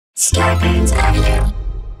Scarpins Avenue.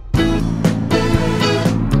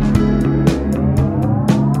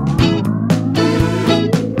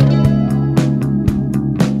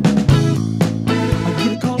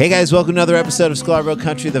 Hey guys, welcome to another episode of Sklarbro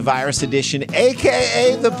Country, the virus edition,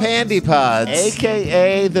 a.k.a. the Pandy Pods,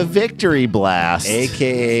 a.k.a. the Victory Blast,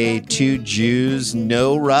 a.k.a. Two Jews,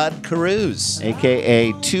 No Rod Carews,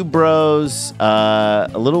 a.k.a. Two Bros, a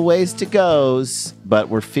little ways to goes, but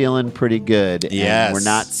we're feeling pretty good. Yes. And we're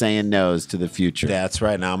not saying no's to the future. That's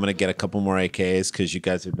right. Now I'm going to get a couple more AKAs because you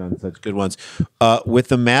guys have done such good ones. With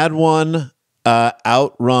the Mad One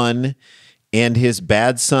outrun and his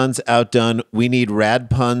bad sons outdone, we need rad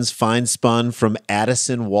puns fine spun from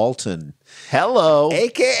Addison Walton. Hello.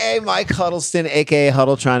 A.K.A. Mike Huddleston, A.K.A.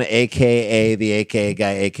 Huddletron, A.K.A. the A.K.A.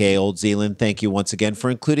 guy, A.K.A. Old Zealand. Thank you once again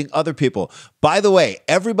for including other people. By the way,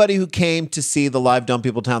 everybody who came to see the live Dumb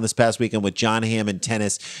People Town this past weekend with John Hamm and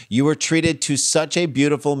Tennis, you were treated to such a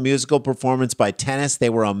beautiful musical performance by Tennis. They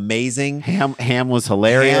were amazing. Ham was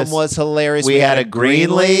hilarious. Ham was hilarious. We had a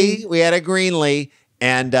Greenlee. We had a Greenlee.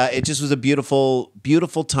 And it just was a beautiful,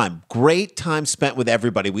 beautiful time. Great time spent with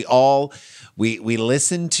everybody. We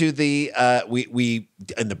listened to the we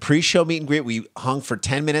in the pre-show meet and greet. We hung for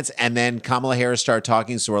 10 minutes, and then Kamala Harris started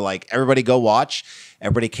talking. So we're like, everybody go watch.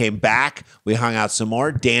 Everybody came back. We hung out some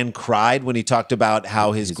more. Dan cried when he talked about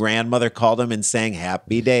how his grandmother called him and sang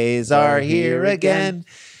 "Happy Days Are Here Again."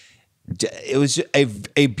 It was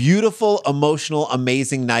a beautiful, emotional,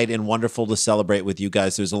 amazing night and wonderful to celebrate with you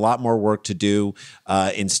guys. There's a lot more work to do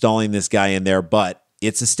installing this guy in there, but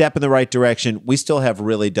it's a step in the right direction. We still have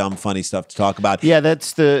really dumb, funny stuff to talk about. Yeah,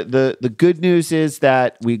 that's the good news is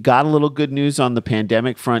that we got a little good news on the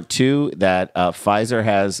pandemic front too, that Pfizer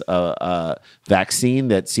has a vaccine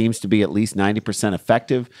that seems to be at least 90%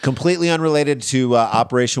 effective. Completely unrelated to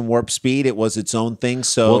Operation Warp Speed. It was its own thing.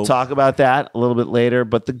 So we'll talk about that a little bit later.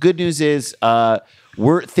 But the good news is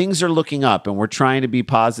things are looking up, and we're trying to be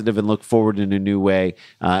positive and look forward in a new way.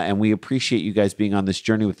 And we appreciate you guys being on this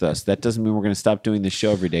journey with us. That doesn't mean we're going to stop doing this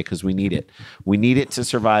show every day, because we need it. We need it to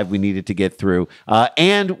survive. We need it to get through.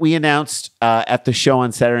 And we announced at the show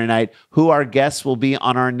on Saturday night who our guests will be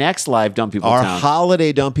on our next live Dumb People Town. Our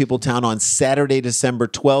holiday Dumb People Town on Saturday, December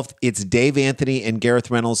 12th. It's Dave Anthony and Gareth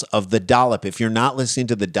Reynolds of The Dollop. If you're not listening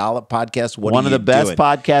to The Dollop podcast, what One are of you the best doing?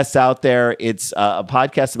 podcasts out there. It's a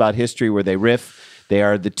podcast about history where they riff. They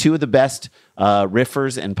are the two of the best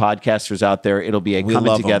riffers and podcasters out there. It'll be a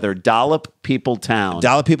coming together Dollop People Town.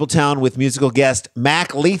 Dollop People Town with musical guest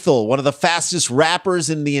Mac Lethal, one of the fastest rappers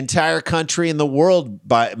in the entire country and the world,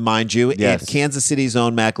 mind you. Yes. And Kansas City's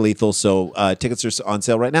own Mac Lethal. So tickets are on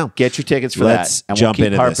sale right now. Get your tickets for Let's that. And jump we'll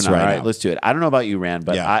keep into harping this on it. right All right, now. let's do it. I don't know about you, Rand,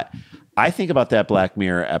 but Yeah. I think about that Black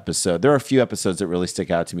Mirror episode. There are a few episodes that really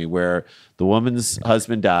stick out to me where the woman's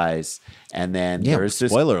husband dies, and then there's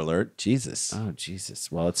this... Spoiler alert. Jesus. Oh,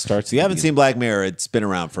 Jesus. Well, it starts... If you haven't seen Black Mirror, it's been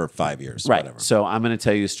around for 5 years. Right. Whatever. So I'm going to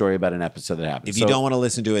tell you a story about an episode that happened. If you don't want to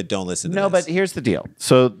listen to it, don't listen to No, this. but here's the deal.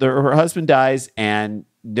 So her husband dies, and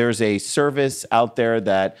there's a service out there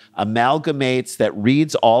that amalgamates, that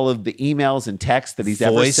reads all of the emails and texts that he's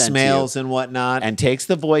ever sent to you, voicemails and whatnot. and takes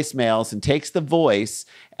the voicemails and takes the voice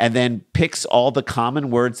and then picks all the common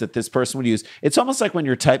words that this person would use. It's almost like when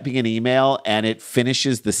you're typing an email and it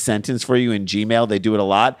finishes the sentence for you in Gmail. They do it a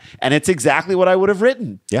lot. And it's exactly what I would have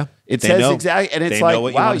written. Yeah. It They says know. exactly. And it's They know like, what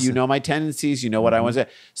you wow, wanna say. you know my tendencies. You know what I want to say.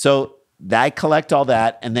 So I collect all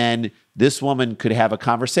that. And then this woman could have a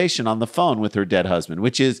conversation on the phone with her dead husband,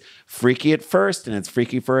 which is freaky at first, and it's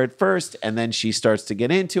freaky for her at first, and then she starts to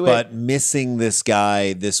get into it. But missing this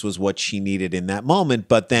guy, this was what she needed in that moment.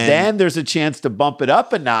 But then There's a chance to bump it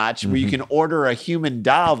up a notch where you can order a human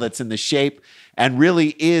doll that's in the shape and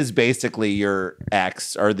really is basically your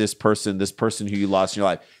ex, or this person who you lost in your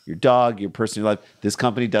life, your dog, your person in your life. This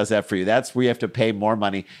company does that for you. That's where you have to pay more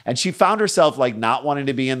money. And she found herself like not wanting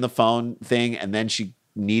to be in the phone thing, and then she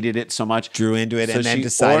needed it so much, drew into it, so and then she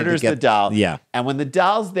decided orders to get the doll. Yeah. And when the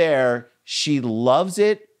doll's there, she loves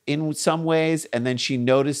it in some ways, and then she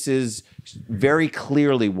notices very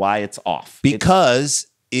clearly why it's off. Because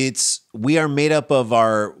we are made up of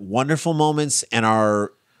our wonderful moments and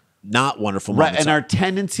our not wonderful moments. Right, and our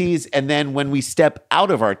tendencies, and then when we step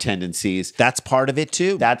out of our tendencies, that's part of it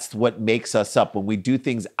too. that's what makes us up. When we do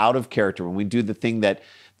things out of character, when we do the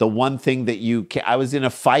one thing that I was in a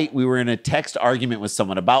fight, we were in a text argument with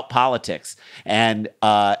someone about politics, and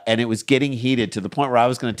it was getting heated to the point where I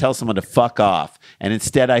was going to tell someone to fuck off. And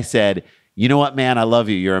instead I said, you know what, man, I love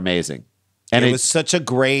you. You're amazing. And it was such a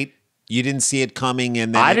great You didn't see it coming,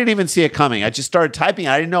 and then I didn't even see it coming. I just started typing.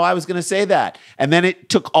 I didn't know I was going to say that. And then it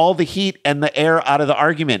took all the heat and the air out of the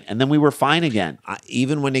argument. And then we were fine again.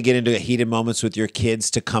 Even when you get into heated moments with your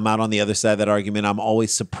kids, to come out on the other side of that argument, I'm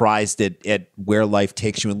always surprised at where life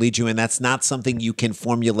takes you and leads you. And that's not something you can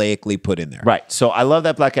formulaically put in there. Right. So I love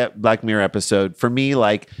that Black Mirror episode. For me,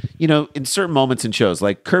 like, you know, in certain moments in shows,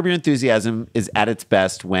 like Curb Your Enthusiasm is at its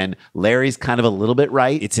best when Larry's kind of a little bit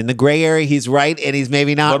right. It's in the gray area. He's right, and he's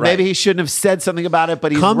maybe not right. Maybe he shouldn't have said something about it,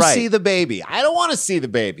 but he's Come right. see the baby. I don't want to see the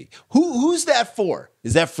baby. Who's that for?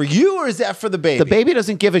 Is that for you or is that for the baby? The baby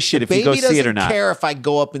doesn't give a shit if you go see it or not. Doesn't care if I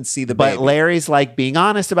go up and see the baby. But Larry's like being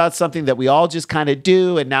honest about something that we all just kind of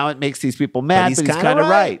do, and now it makes these people mad, but he's kind of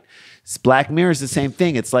right. Black Mirror is the same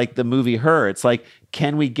thing. It's like the movie Her. It's like,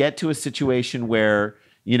 can we get to a situation where,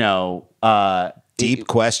 you know, deep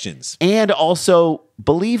questions and also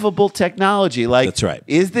believable technology? Like, that's right.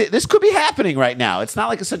 This could be happening right now. It's not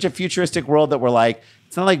like such a futuristic world that we're like,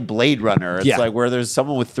 it's not like Blade Runner. It's like where there's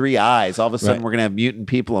someone with 3 eyes. All of a sudden, we're going to have mutant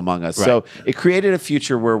people among us. Right. So it created a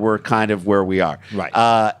future where we're kind of where we are.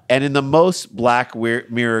 Right. And in the most Black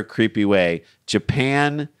Mirror creepy way,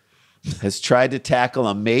 Japan has tried to tackle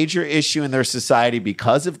a major issue in their society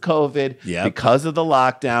because of COVID, because of the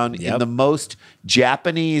lockdown, in the most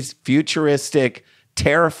Japanese, futuristic,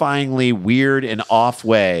 terrifyingly weird and off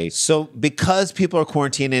way. So because people are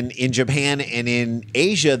quarantining in Japan and in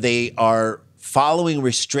Asia, they are following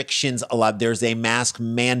restrictions a lot. There's a mask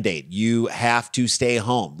mandate. You have to stay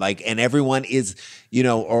home. Like, and everyone is, you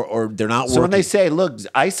know, or they're not working. So when they say, look,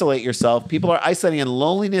 isolate yourself, people are isolating and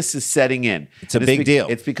loneliness is setting in. It's a big deal.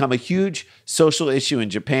 It's become a huge social issue in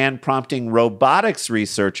Japan, prompting robotics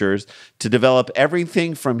researchers to develop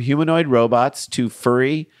everything from humanoid robots to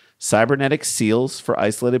furry cybernetic seals for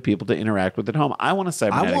isolated people to interact with at home. I want a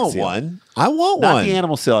cybernetic seal. I want one. Not the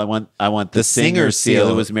animal seal. I want the singer seal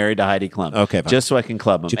who was married to Heidi Klum. Okay, fine. Just so I can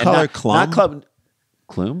club him. Did you call her Klum? Not club.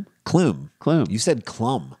 Klum? Klum. You said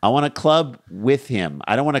Klum. I want to club with him.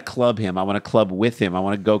 I don't want to club him. I want to club with him. I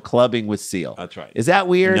want to go clubbing with Seal. That's right. Is that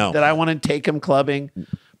weird that I want to take him clubbing?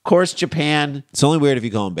 Of course, Japan. It's only weird if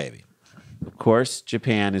you call him baby. Of course,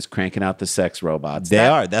 Japan is cranking out the sex robots. They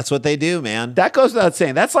are. That's what they do, man. That goes without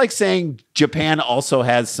saying. That's like saying Japan also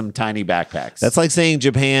has some tiny backpacks. That's like saying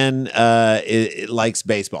Japan it likes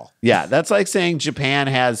baseball. Yeah, that's like saying Japan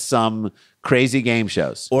has some crazy game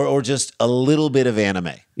shows. Or just a little bit of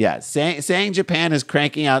anime. Yeah, saying Japan is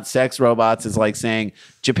cranking out sex robots is like saying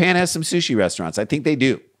Japan has some sushi restaurants. I think they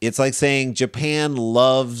do. It's like saying Japan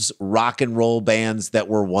loves rock and roll bands that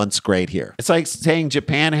were once great here. It's like saying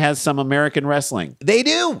Japan has some American wrestling. They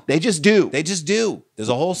do. They just do. They just do. There's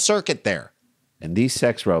a whole circuit there. And these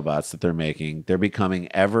sex robots that they're making, they're becoming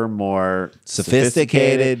ever more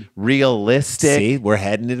sophisticated, realistic. See, we're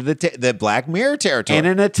heading into the Black Mirror territory. In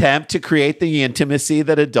an attempt to create the intimacy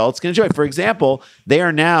that adults can enjoy. For example, they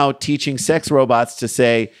are now teaching sex robots to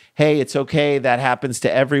say, hey, it's okay. That happens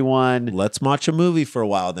to everyone. Let's watch a movie for a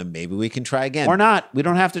while, then maybe we can try again. Or not. We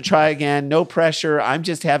don't have to try again. No pressure. I'm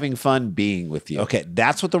just having fun being with you. Okay,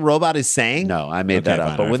 that's what the robot is saying? No, I made that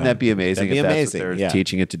up. But wouldn't that be amazing if that's what they're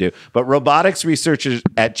teaching it to do? But robotics researchers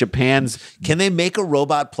at Japan's... Can they make a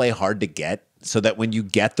robot play hard to get? So that when you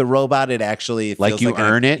get the robot, it actually feels like you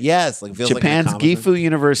earn it? Yes. Like it feels Japan's like Gifu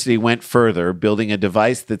University went further, building a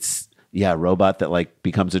device that's... Yeah, a robot that like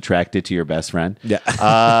becomes attracted to your best friend. Yeah.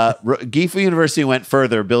 Gifu University went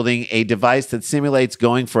further, building a device that simulates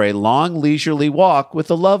going for a long, leisurely walk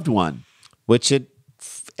with a loved one. Which it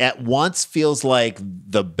at once feels like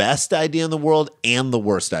the best idea in the world and the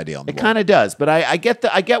worst idea in the world. It kind of does, but I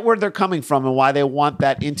get where they're coming from and why they want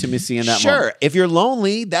that intimacy in that moment. Sure, if you're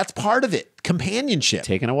lonely, that's part of it. Companionship.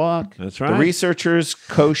 Taking a walk. That's right. The researchers,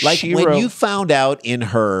 Koshiro. Like when you found out in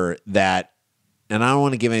Her that, and I don't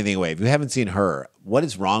want to give anything away. If you haven't seen Her, what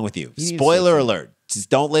is wrong with you? Spoiler alert. Just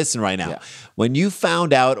don't listen right now. Yeah. When you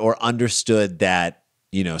found out or understood that,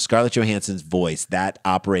 you know, Scarlett Johansson's voice, that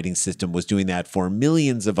operating system was doing that for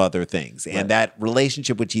millions of other things. And that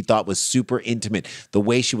relationship, which he thought was super intimate, the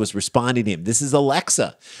way she was responding to him. This is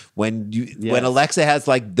Alexa. When when Alexa has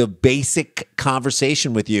like the basic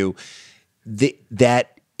conversation with you,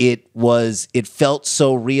 that it felt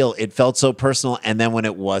so real. It felt so personal. And then when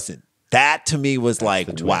it wasn't, that to me was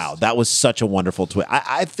like, wow, that was such a wonderful twist.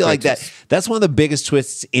 I feel like that's one of the biggest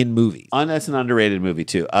twists in movies. That's an underrated movie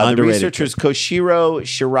too. The researchers Koshiro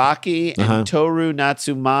Shiraki and Toru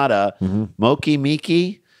Natsumata, Moki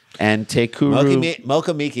Miki, and Tekuru.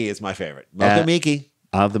 Moka Miki is my favorite. Moka Miki.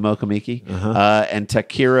 Of the Moka Miki. And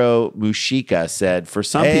Takiro Mushika said, for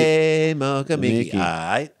some people... Hey, Moka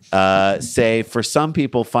Miki. Say, for some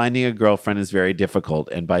people, finding a girlfriend is very difficult.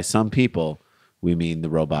 And by some people... we mean the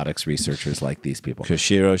robotics researchers like these people.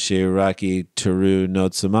 Koshiro Shiraki Teru no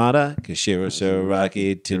Tsamada. Koshiro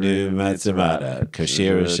Shiraki Teru Matsumada.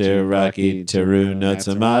 Koshiro Shiraki Teru no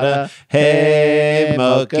Tsamada. Hey,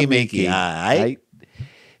 Moki Miki. Aight.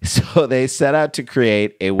 So they set out to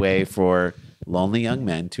create a way for lonely young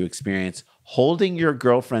men to experience holding your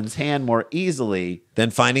girlfriend's hand more easily Then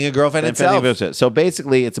finding a girlfriend itself. So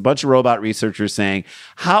basically, it's a bunch of robot researchers saying,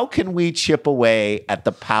 how can we chip away at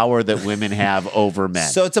the power that women have over men?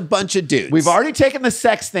 So it's a bunch of dudes. We've already taken the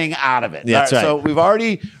sex thing out of it. Yeah, that's right. So we've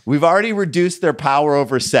already reduced their power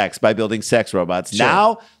over sex by building sex robots. Sure.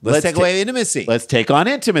 Now let's take away intimacy. Let's take on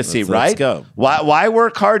intimacy, right? Let's go. Why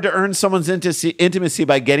work hard to earn someone's intimacy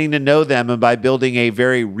by getting to know them and by building a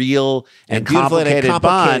very real and complicated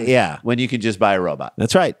bond when you can just buy a robot?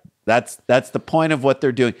 That's right. That's the point of what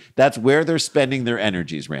they're doing. That's where they're spending their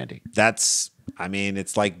energies, Randy. It's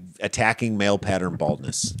like attacking male pattern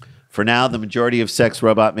baldness. For now, the majority of sex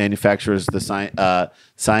robot manufacturers,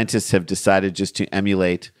 scientists have decided just to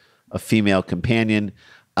emulate a female companion.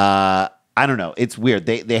 I don't know. It's weird.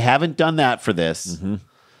 They haven't done that for this. Mm-hmm.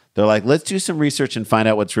 They're like, let's do some research and find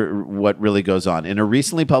out what really goes on. In a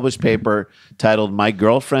recently published paper titled "My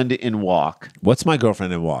Girlfriend in Walk." What's My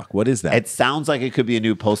Girlfriend in Walk? What is that? It sounds like it could be a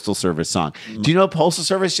new Postal Service song. Do you know Postal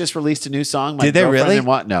Service just released a new song? Did they really? In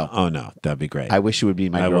Walk? No. Oh, no. That'd be great. I wish it would be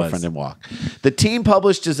My Girlfriend in Walk. The team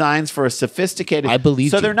published designs for a sophisticated... I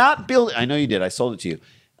believe so you. They're not building... I know you did. I sold it to you.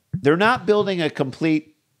 They're not building a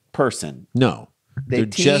complete person. No.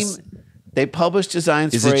 They published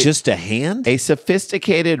designs Is for it just a hand? a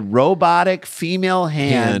sophisticated robotic female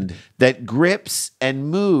hand that grips and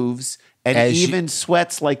moves and even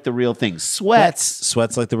sweats like the real thing. Sweats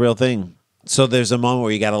like the real thing. So there's a moment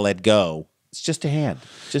where you got to let go. It's just a hand.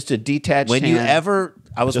 Just a detached When hand.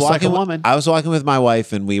 I was Just walking like a woman. I was walking with my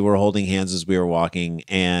wife and we were holding hands as we were walking.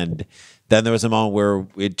 And then there was a moment where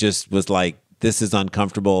it just was like, this is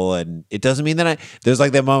uncomfortable, and it doesn't mean that there's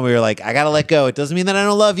like that moment where you're like, I gotta let go. It doesn't mean that I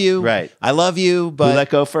don't love you. Right. I love you, but we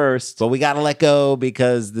let go first. But we gotta let go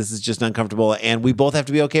because this is just uncomfortable, and we both have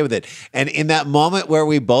to be okay with it. And in that moment where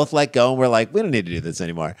we both let go and we're like, we don't need to do this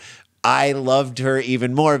anymore, I loved her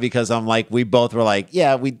even more because I'm like, we both were like,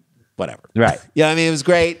 yeah, whatever. Right. Yeah, I mean, it was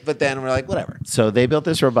great, but then we're like, whatever. So they built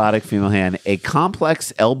this robotic female hand, a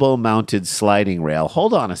complex elbow-mounted sliding rail.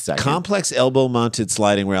 Hold on a second. Complex elbow-mounted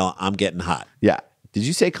sliding rail. I'm getting hot. Yeah. Did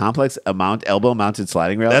you say complex elbow-mounted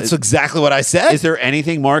sliding rail? That's exactly what I said. Is there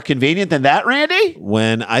anything more convenient than that, Randy?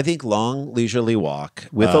 When I think long leisurely walk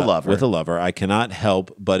with a lover, I cannot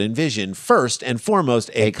help but envision first and foremost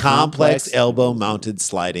a complex elbow-mounted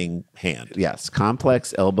sliding hand. Yes,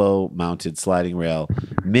 complex elbow-mounted sliding rail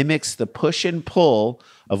mimics the push and pull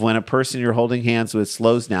of when a person you're holding hands with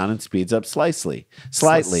slows down and speeds up slightly.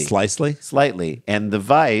 And the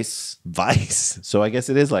vice. So I guess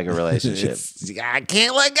it is like a relationship. I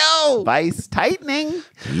can't let go. Vice tightening.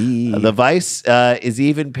 The vice is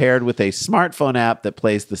even paired with a smartphone app that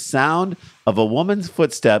plays the sound of a woman's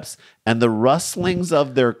footsteps and the rustlings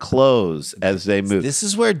of their clothes as they move. This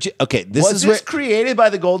is where Was this created by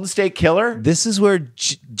the Golden State Killer? This is where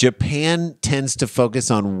Japan tends to focus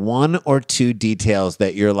on one or two details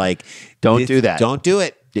that you're like, don't do that. Don't do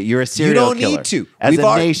it. You're a serial killer. You don't need to. As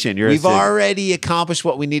a nation, we've already accomplished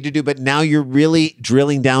what we need to do, but now you're really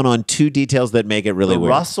drilling down on two details that make it really weird.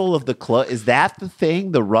 The rustle of the clothes. Is that the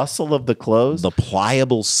thing? The rustle of the clothes? The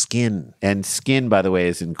pliable skin. And skin, by the way,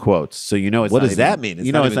 is in quotes. So you know it's what does that mean? It's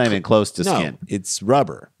not even close to skin. It's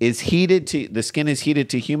rubber. The skin is heated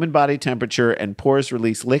to human body temperature and pores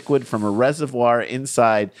release liquid from a reservoir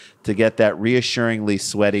inside to get that reassuringly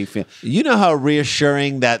sweaty feeling. You know how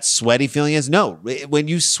reassuring that sweaty feeling is? No. When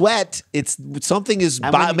you sweat, it's something is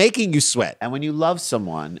making you sweat. And when you love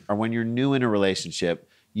someone or when you're new in a relationship,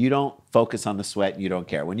 you don't focus on the sweat and you don't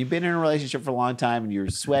care. When you've been in a relationship for a long time and you're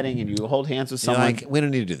sweating and you hold hands with someone, like, we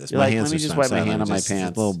don't need to do this. My hands let me just wipe my hand on my pants.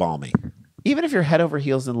 It's a little balmy. Even if you're head over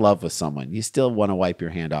heels in love with someone, you still want to wipe your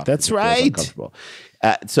hand off. That's right.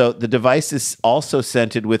 So the device is also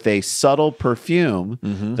scented with a subtle perfume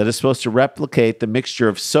that is supposed to replicate the mixture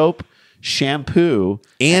of soap, shampoo,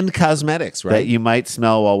 and cosmetics, right? That you might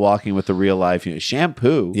smell while walking with a real life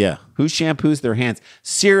shampoo. Yeah. Who shampoos their hands?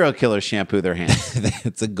 Serial killers shampoo their hands.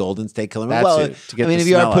 It's a Golden State Killer. If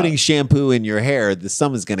you are putting shampoo in your hair,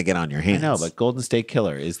 someone's going to get on your hands. I know, but Golden State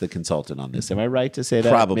Killer is the consultant on this. Am I right to say that?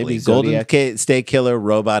 Probably. Maybe Golden State Killer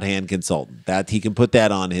robot hand consultant. That he can put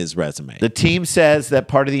that on his resume. The team says that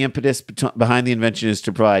part of the impetus behind the invention is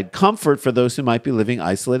to provide comfort for those who might be living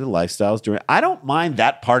isolated lifestyles during. I don't mind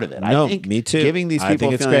that part of it. No, I think me too. Giving these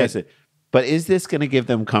people it's great. But is this going to give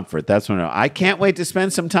them comfort? That's what I know. I can't wait to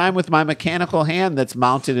spend some time with my mechanical hand that's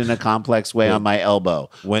mounted in a complex way on my elbow.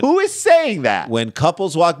 Who is saying that? When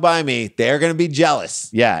couples walk by me, they're going to be jealous.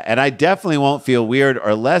 Yeah, and I definitely won't feel weird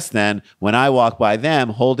or less than when I walk by them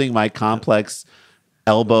holding my complex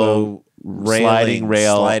elbow sliding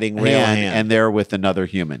rail hand, and they're with another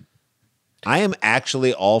human. I am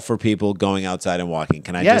actually all for people going outside and walking.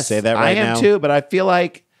 Can I just say that right now? I am too, but I feel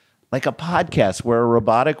like a podcast where a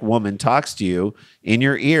robotic woman talks to you in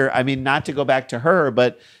your ear. I mean, not to go back to her,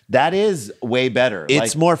 but that is way better.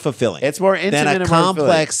 It's more fulfilling. It's more intimate than a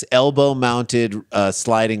complex elbow-mounted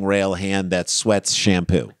sliding rail hand that sweats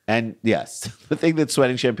shampoo. And yes, the thing that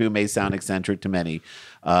sweating shampoo may sound eccentric to many,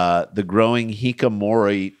 the growing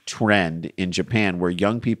hikikomori trend in Japan, where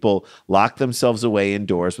young people lock themselves away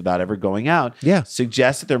indoors without ever going out,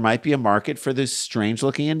 suggests that there might be a market for this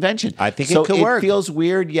strange-looking invention. I think it could work. It feels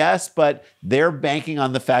weird, yes, but they're banking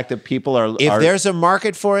on the fact that people are. If there's a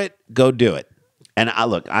market for it, go do it. And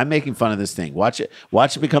look, I'm making fun of this thing. Watch it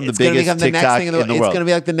become the biggest TikTok in the world. It's going to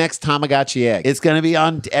be like the next Tamagotchi egg. It's going to be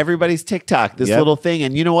on everybody's TikTok, this little thing.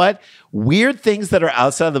 And you know what? Weird things that are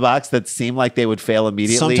outside of the box that seem like they would fail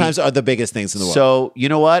immediately sometimes are the biggest things in the world. So, you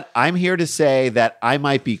know what? I'm here to say that I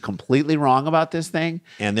might be completely wrong about this thing.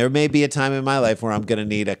 And there may be a time in my life where I'm going to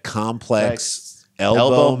need a complex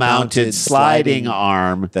elbow-mounted sliding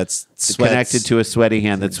arm that's connected to a sweaty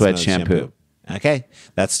hand that sweats shampoo. Okay,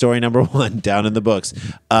 that's story number 1 down in the books.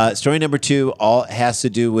 Story number 2 all has to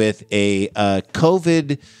do with a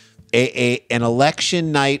COVID, an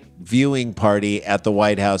election night viewing party at the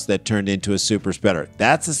White House that turned into a super spreader.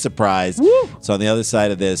 That's a surprise. Woo! So on the other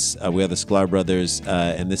side of this, we have the Sklar brothers,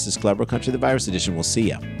 and this is Sklarbro Country, the Virus Edition. We'll see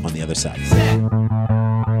you on the other side.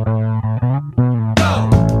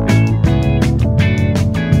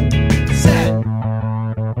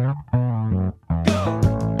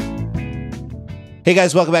 Hey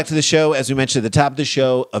guys, welcome back to the show. As we mentioned at the top of the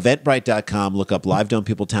show, eventbrite.com. Look up Live Dome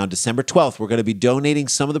People Town, December 12th. We're going to be donating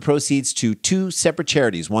some of the proceeds to 2 separate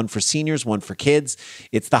charities, one for seniors, one for kids.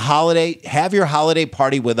 It's the holiday. Have your holiday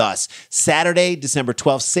party with us. Saturday, December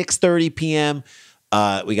 12th, 6:30 p.m.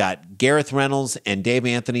 We got Gareth Reynolds and Dave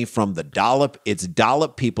Anthony from the Dollop. It's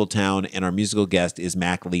Dollop Peopletown, and our musical guest is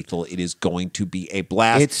Mac Lethal. It is going to be a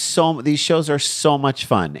blast. These shows are so much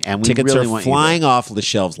fun, and we tickets really are want flying off the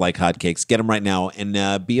shelves like hotcakes. Get them right now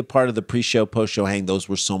and be a part of the pre-show, post-show hang. Those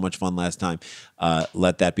were so much fun last time.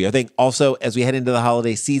 Let that be our thing. Also, as we head into the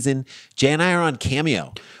holiday season, Jay and I are on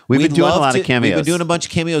Cameo. We've been doing a lot of cameos. We've been doing a bunch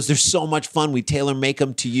of cameos. They're so much fun. We tailor make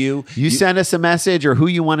them to you. You send us a message or who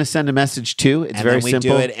you want to send a message to. It's very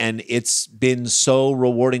simple. We do it, and it's been so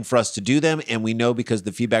rewarding for us to do them. And we know because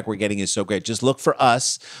the feedback we're getting is so great. Just look for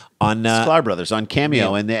us on Sklar Brothers on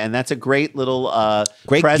Cameo, and that's a great little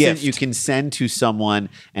present gift you can send to someone,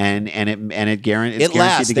 and it guarantees it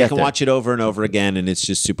lasts. To they get can there. watch it over and over again, and it's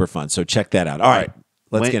just super fun. So check that out. All right.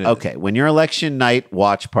 Let's get into it. When your election night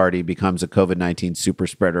watch party becomes a COVID-19 super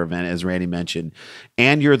spreader event, as Randy mentioned,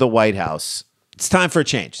 and you're the White House, it's time for a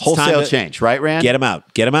change. Wholesale change, right, Rand? Get them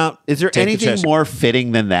out. Get them out. Is there anything more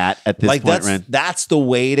fitting than that at this point, Rand? That's the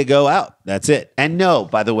way to go out. That's it. And no,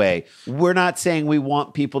 by the way, we're not saying we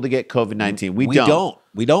want people to get COVID-19. We don't.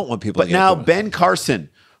 We don't want people to get COVID. But now Ben COVID-19. Carson,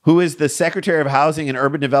 who is the Secretary of Housing and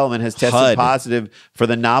Urban Development, has tested positive for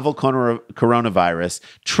the novel coronavirus.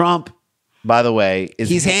 Trump, by the way,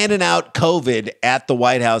 he's handing out COVID at the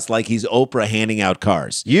White House like he's Oprah handing out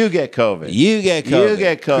cars. You get COVID. You get COVID. You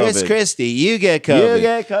get COVID. Chris Christie, you get COVID. You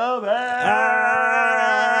get COVID.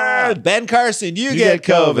 Ben Carson, you get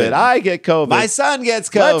COVID. I get COVID. My son gets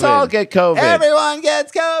COVID. Let's all get COVID. Everyone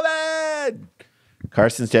gets COVID.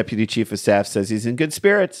 Carson's deputy chief of staff says he's in good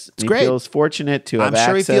spirits. It's great. He feels fortunate to have access. I'm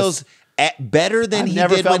sure he feels better than he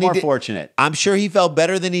never did felt when he more did. Fortunate. I'm sure he felt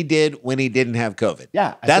better than he did when he didn't have COVID.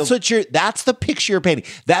 Yeah, that's the picture you're painting.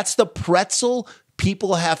 That's the pretzel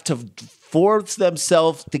people have to force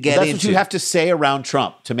themselves to get into. That's what you have to say around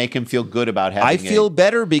Trump to make him feel good about having I feel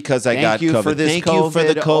better because I got COVID. Thank you for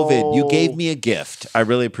the COVID. You gave me a gift. I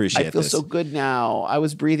really appreciate it. I feel so good now. I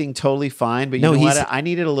was breathing totally fine, but you know what? I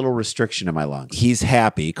needed a little restriction in my lungs. He's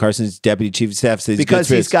happy. Carson's deputy chief of staff says because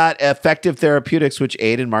he's got effective therapeutics which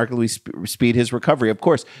aid and markedly speed his recovery. Of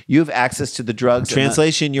course, you have access to the drugs.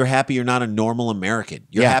 Translation, you're happy you're not a normal American.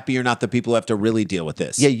 You're happy you're not the people who have to really deal with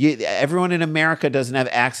this. Yeah, everyone in America doesn't have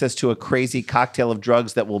access to a crazy cocktail of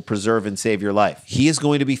drugs that will preserve and save your life. He is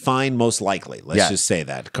going to be fine, most likely. Let's just say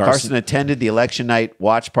that. Carson attended the election night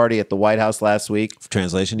watch party at the White House last week.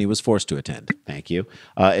 Translation, he was forced to attend. Thank you.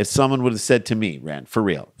 If someone would have said to me, Rand, for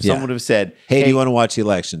real, someone would have said, hey, do you want to watch the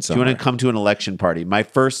election somewhere? Do you want to come to an election party? My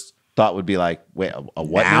first thought would be like, wait, a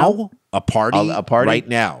what now? A party? A party? Right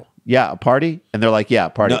now. Yeah, a party. And they're like, yeah, a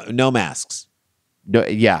party. No masks. No,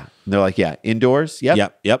 yeah. And they're like, yeah, indoors.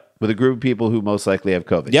 Yep. Yep. With a group of people who most likely have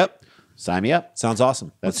COVID. Yep. Sign me up. Sounds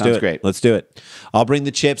awesome. That sounds great. Let's do it. I'll bring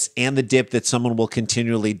the chips and the dip that someone will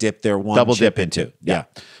continually dip their one Double chip dip into. Yeah.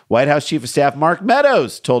 White House Chief of Staff Mark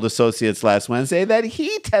Meadows told associates last Wednesday that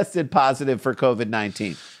he tested positive for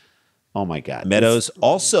COVID-19. Oh my God. Meadows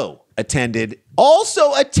also attended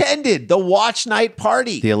the watch night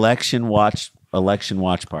party. The election watch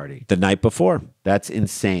party. The night before. That's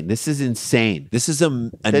insane. This is insane. This is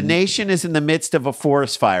the nation is in the midst of a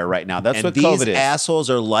forest fire right now. That's what COVID is. These assholes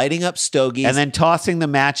are lighting up stogies and then tossing the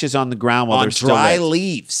matches on the ground while they're dry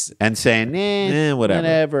leaves and saying,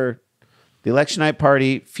 whatever. The election night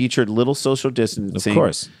party featured little social distancing, of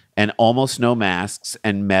course, and almost no masks.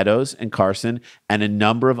 And Meadows and Carson and a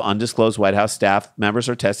number of undisclosed White House staff members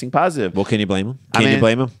are testing positive. Well, can you blame them? Can you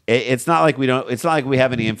blame them? It's not like we don't. It's not like we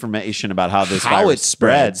have any information about how this virus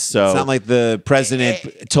spreads. So it's not like the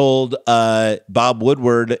president told Bob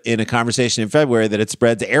Woodward in a conversation in February that it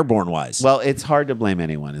spreads airborne wise. Well, it's hard to blame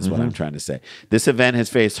anyone, is what I'm trying to say. This event has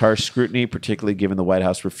faced harsh scrutiny, particularly given the White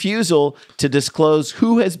House refusal to disclose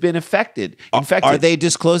who has been infected. Are they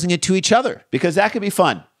disclosing it to each other? Because that could be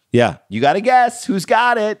fun. Yeah. You got to guess who's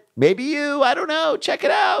got it. Maybe you. I don't know. Check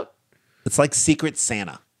it out. It's like Secret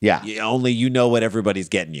Santa. Yeah. Only you know what everybody's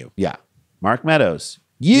getting you. Yeah. Mark Meadows.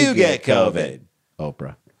 You get COVID.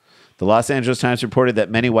 Oprah. The Los Angeles Times reported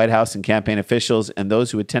that many White House and campaign officials and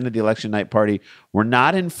those who attended the election night party were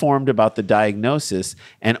not informed about the diagnosis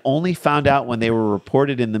and only found out when they were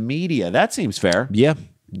reported in the media. That seems fair. Yeah.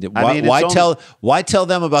 Why tell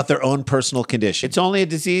them about their own personal condition? It's only a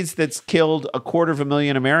disease that's killed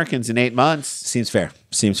 250,000 Americans in 8 months. Seems fair.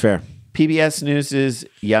 PBS News'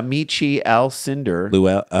 Yamiche Alcindor.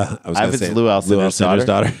 Lou Alcinder's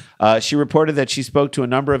daughter. She reported that she spoke to a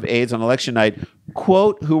number of aides on election night,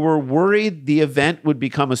 quote, who were worried the event would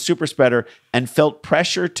become a super spreader and felt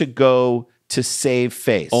pressure to go to save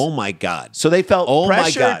face. Oh my God. So they felt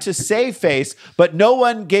pressure to save face, but no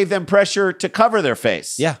one gave them pressure to cover their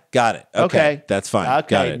face. Yeah, got it. Okay. That's fine. Okay,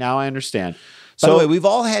 got it. Now I understand. By the way, we've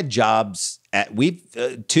all had jobs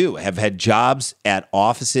have had jobs at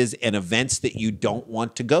offices and events that you don't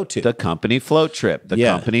want to go to. The company float trip, the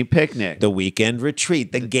company picnic, the weekend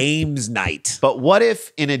retreat, the games night. But what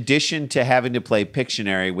if, in addition to having to play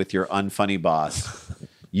Pictionary with your unfunny boss,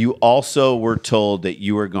 you also were told that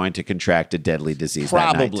you were going to contract a deadly disease?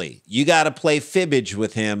 Probably. You got to play fibbage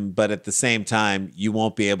with him, but at the same time, you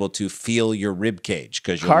won't be able to feel your rib cage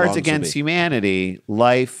because Cards Against Humanity,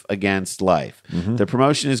 life against life. The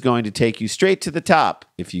promotion is going to take you straight to the top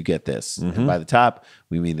if you get this. And by the top,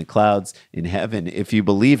 we mean the clouds in heaven if you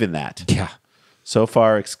believe in that. Yeah. So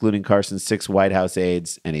far, excluding Carson's 6 White House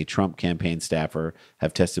aides and a Trump campaign staffer,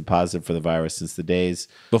 have tested positive for the virus since the days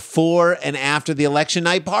before and after the election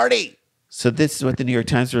night party. So this is what the New York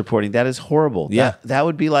Times is reporting. That is horrible. Yeah. That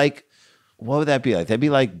would be like, what would that be like? That'd be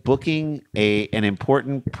like booking an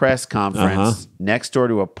important press conference next door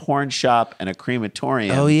to a porn shop and a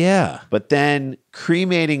crematorium. Oh, yeah. But then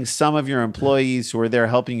cremating some of your employees who are there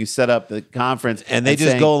helping you set up the conference. And they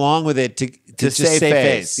just go along with it to just save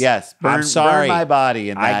face. Yes. I'm sorry. Burn my body.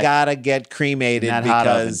 And I got to get cremated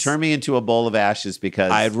because turn me into a bowl of ashes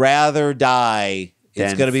because I'd rather die.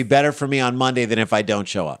 It's going to be better for me on Monday than if I don't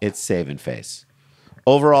show up. It's saving face.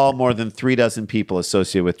 Overall, more than 36 people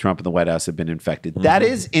associated with Trump in the White House have been infected. That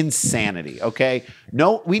is insanity, okay?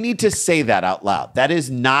 No, we need to say that out loud. That is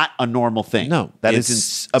not a normal thing. No. That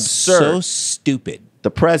is absurd. So stupid. The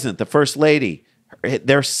president, the first lady,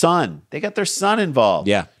 their son, they got their son involved.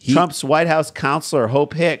 Yeah. Trump's White House counselor,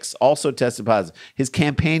 Hope Hicks, also tested positive. His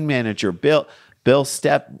campaign manager, Bill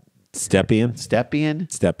Stepien?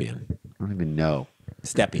 I don't even know.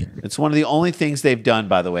 It's one of the only things they've done,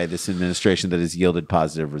 by the way, this administration that has yielded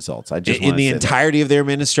positive results. I just in the entirety of their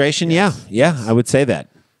administration, yes. Yeah, I would say that.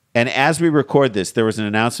 And as we record this, there was an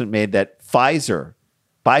announcement made that Pfizer,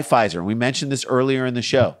 and we mentioned this earlier in the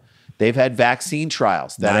show, they've had vaccine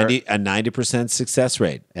trials that a 90% success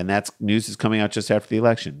rate. And that news is coming out just after the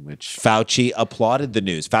election, which Fauci applauded the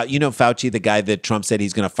news. Fauci, the guy that Trump said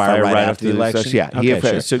he's going to fire right after the election. Yeah,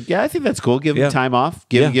 okay, So I think that's cool. Give him time off.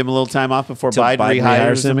 Give him a little time off before Biden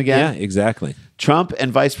rehires him again. Yeah, exactly. Trump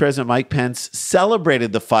and Vice President Mike Pence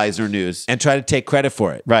celebrated the Pfizer news and tried to take credit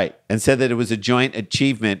for it. Right, and said that it was a joint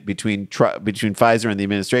achievement between Pfizer and the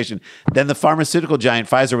administration. Then the pharmaceutical giant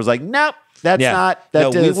Pfizer was like, nope. That's not.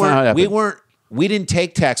 We weren't We didn't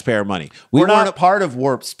take taxpayer money. We're not a part of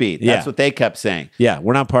warp speed. That's what they kept saying. Yeah,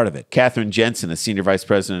 we're not part of it. Catherine Jensen, the senior vice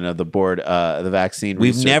president of the board of the vaccine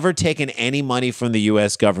We've research. never taken any money from the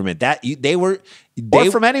U.S. government.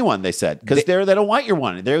 Or from anyone, they said, because they don't want your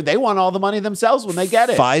money. They want all the money themselves when they get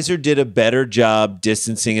it. Pfizer did a better job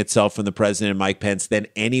distancing itself from the president, Mike Pence, than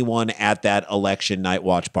anyone at that election night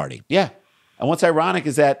watch party. Yeah. And what's ironic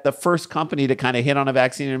is that the first company to kind of hit on a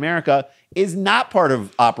vaccine in America is not part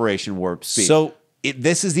of Operation Warp Speed. So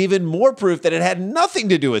this is even more proof that it had nothing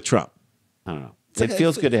to do with Trump. I don't know. It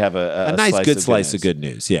feels good to have a nice, good slice of of good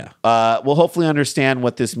news. Yeah. We'll hopefully understand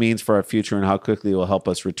what this means for our future and how quickly it will help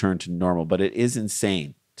us return to normal. But it is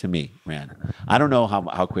insane to me, Rand. I don't know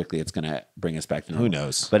how quickly it's going to bring us back to normal. Who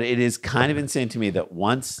knows? But it is kind of insane to me that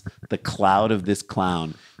once the cloud of this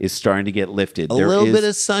clown is starting to get lifted, a little bit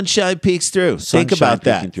of sunshine peeks through. Think about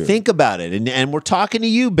that. Think about it. And we're talking to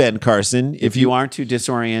you, Ben Carson. If you aren't too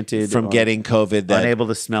disoriented from getting COVID, unable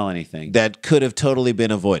to smell anything, that could have totally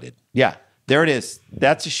been avoided. Yeah. There it is.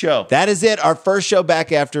 That's a show. That is it. Our first show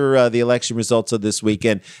back after the election results of this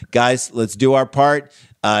weekend. Guys, let's do our part.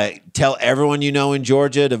 Tell everyone you know in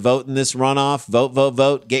Georgia to vote in this runoff. Vote, vote,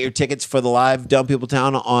 vote. Get your tickets for the live Dumb People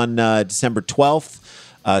Town on December 12th.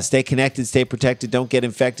 Stay connected, stay protected, don't get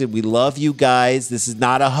infected. We love you guys. This is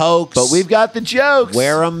not a hoax. But we've got the jokes.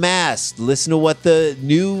 Wear a mask. Listen to what the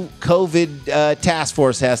new COVID task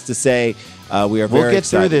force has to say. We are very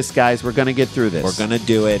excited. Through this, guys. We're going to get through this. We're going to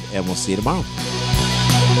do it, and we'll see you tomorrow.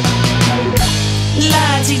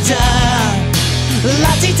 La-ti-da,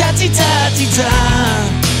 la-ti-da-ti-da-ti-da,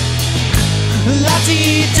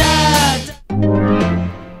 la-ti-da.